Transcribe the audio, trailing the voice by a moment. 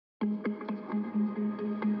My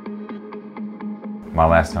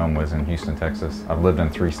last home was in Houston, Texas. I've lived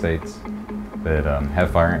in 3 states that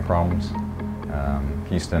have fire ant problems.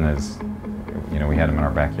 Houston is, we had them in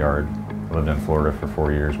our backyard. I lived in Florida for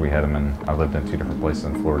 4 years. I lived in 2 different places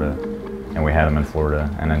in Florida, and we had them in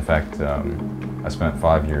Florida. And in fact, I spent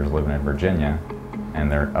 5 years living in Virginia,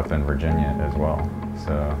 and they're up in Virginia as well.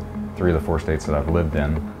 So 3 of the 4 states that I've lived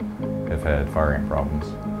in have had fire ant problems.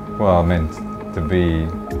 Well, I mean, to be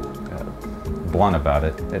blunt about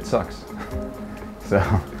it, it sucks. So,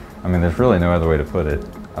 I mean, there's really no other way to put it.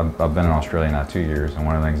 I've been in Australia now 2 years, and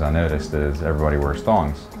one of the things I noticed is everybody wears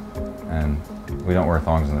thongs. And we don't wear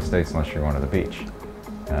thongs in the States unless you're going to the beach.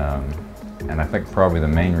 And I think probably the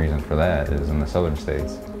main reason for that is in the southern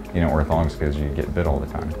states, you don't wear thongs because you get bit all the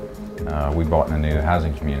time. We bought in a new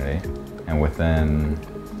housing community, and within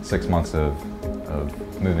 6 months of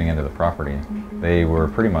moving into the property, they were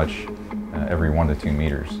pretty much every 1 to 2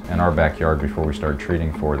 meters. In our backyard, before we started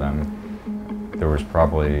treating for them, there was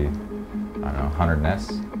probably, I don't know, 100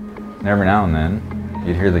 nests. And every now and then,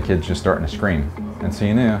 you'd hear the kids just starting to scream. And so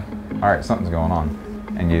you knew, all right, something's going on.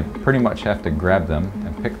 And you pretty much have to grab them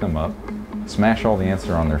and pick them up, smash all the ants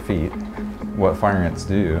that are on their feet. What fire ants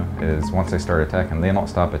do is once they start attacking, they don't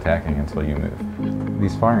stop attacking until you move.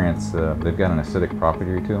 These fire ants, they've got an acidic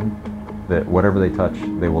property to them that whatever they touch,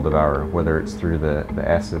 they will devour, whether it's through the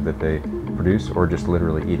acid that they produce or just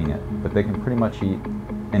literally eating it. But they can pretty much eat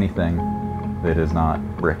anything that is not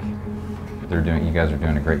brick. You guys are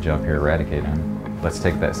doing a great job here eradicating them. Let's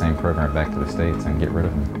take that same program back to the States and get rid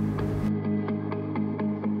of them.